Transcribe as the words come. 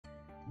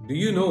Do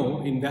you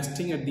know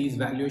investing at these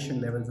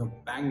valuation levels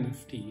of Bank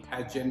Nifty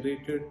has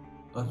generated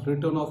a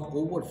return of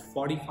over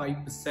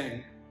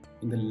 45%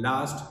 in the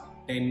last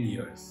 10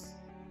 years?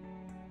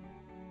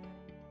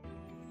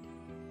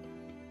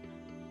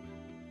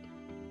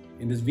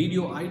 In this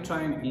video, I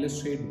try and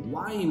illustrate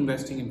why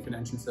investing in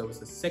financial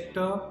services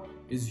sector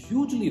is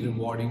hugely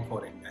rewarding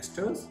for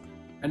investors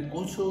and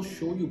also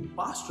show you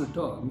past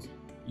returns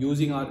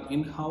using our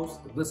in-house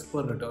risk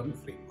per return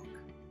framework.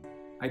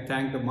 I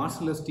thank the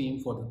Marcellus team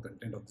for the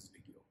content of this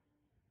video.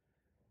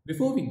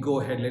 Before we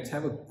go ahead, let's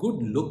have a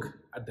good look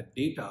at the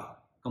data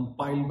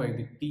compiled by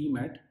the team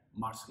at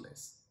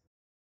Marcellus.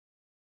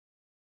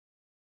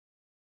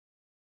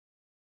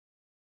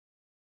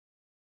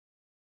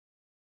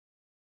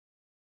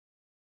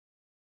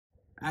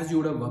 As you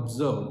would have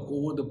observed,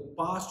 over the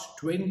past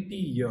 20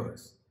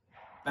 years,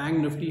 Bank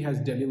Nifty has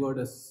delivered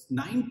a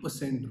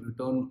 9%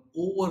 return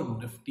over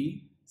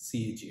Nifty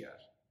CAGR.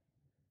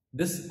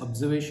 This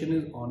observation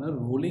is on a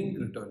rolling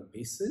return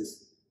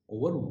basis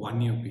over 1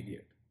 year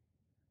period.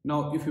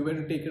 Now, if you were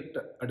to take it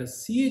at a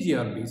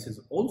CAGR basis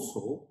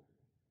also,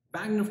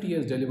 Bank Nifty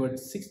has delivered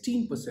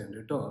 16%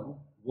 return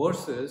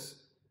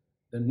versus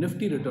the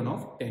Nifty return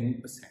of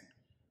 10%.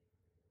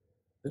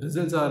 The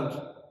results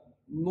are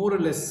more or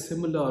less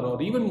similar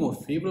or even more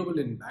favorable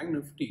in Bank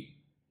Nifty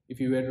if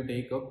you were to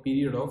take a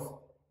period of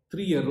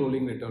 3-year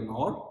rolling return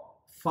or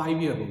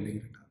 5-year rolling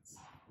returns.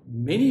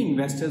 Many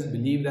investors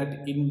believe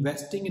that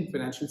investing in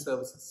financial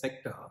services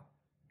sector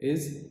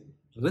is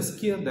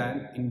riskier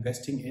than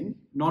investing in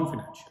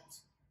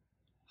non-financials.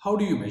 How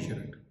do you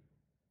measure it?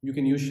 You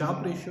can use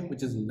Sharpe ratio,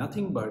 which is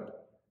nothing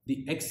but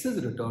the excess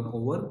return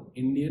over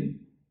Indian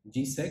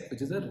G-Sec,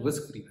 which is a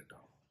risk-free return.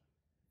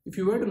 If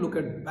you were to look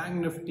at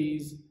Bank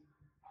Nifty's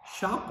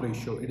Sharpe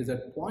ratio, it is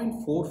at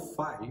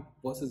 0.45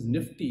 versus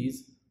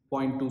Nifty's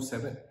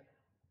 0.27.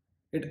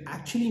 It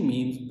actually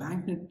means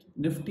Bank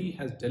Nifty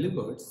has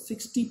delivered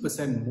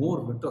 60%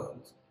 more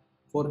returns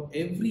for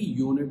every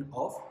unit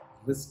of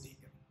risk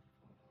taken.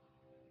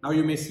 Now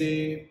you may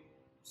say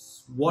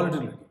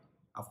volatility.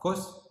 Of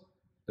course,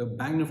 the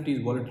Bank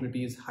Nifty's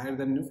volatility is higher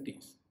than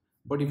Nifty's.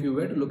 But if you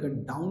were to look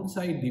at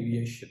downside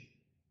deviation,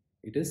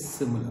 it is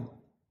similar.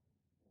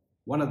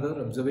 One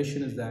other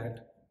observation is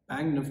that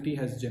Bank Nifty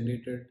has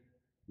generated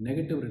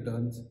negative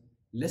returns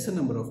lesser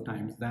number of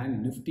times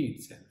than Nifty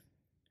itself.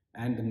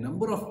 And the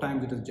number of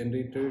times it has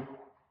generated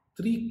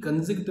 3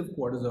 consecutive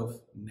quarters of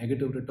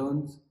negative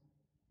returns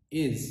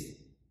is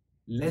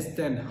less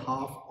than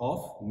half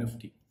of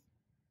Nifty.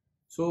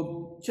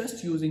 So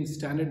just using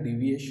standard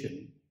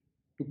deviation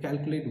to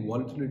calculate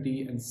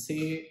volatility and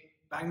say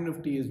Bank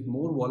Nifty is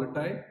more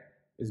volatile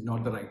is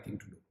not the right thing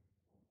to do.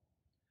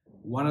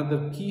 One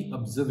other key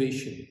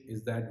observation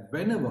is that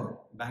whenever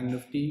Bank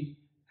Nifty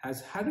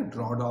has had a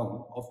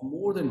drawdown of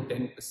more than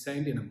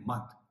 10% in a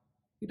month,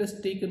 it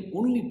has taken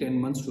only 10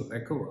 months to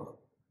recover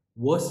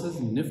versus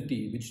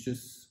Nifty, which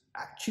has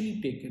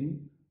actually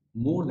taken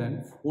more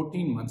than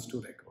 14 months to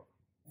recover.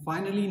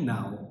 Finally,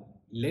 now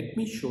let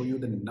me show you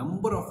the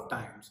number of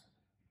times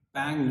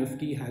Bank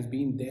Nifty has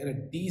been there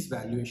at these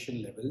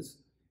valuation levels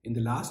in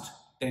the last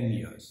 10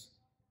 years.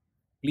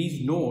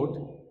 Please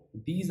note,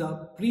 these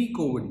are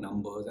pre-COVID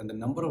numbers and the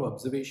number of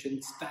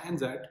observations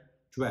stands at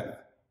 12.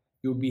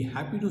 You would be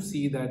happy to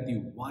see that the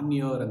 1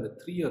 year and the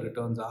 3-year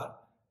returns are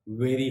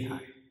very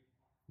high.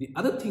 The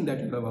other thing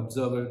that you have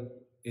observed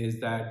is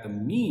that the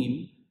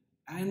mean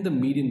and the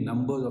median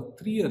numbers of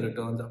 3-year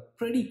returns are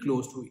pretty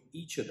close to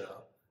each other,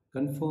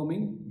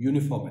 confirming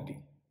uniformity.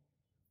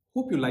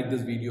 Hope you like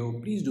this video.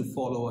 Please do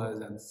follow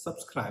us and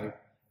subscribe,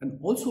 and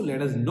also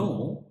let us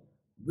know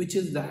which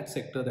is that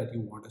sector that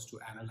you want us to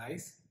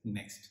analyze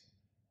next.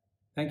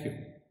 Thank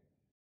you.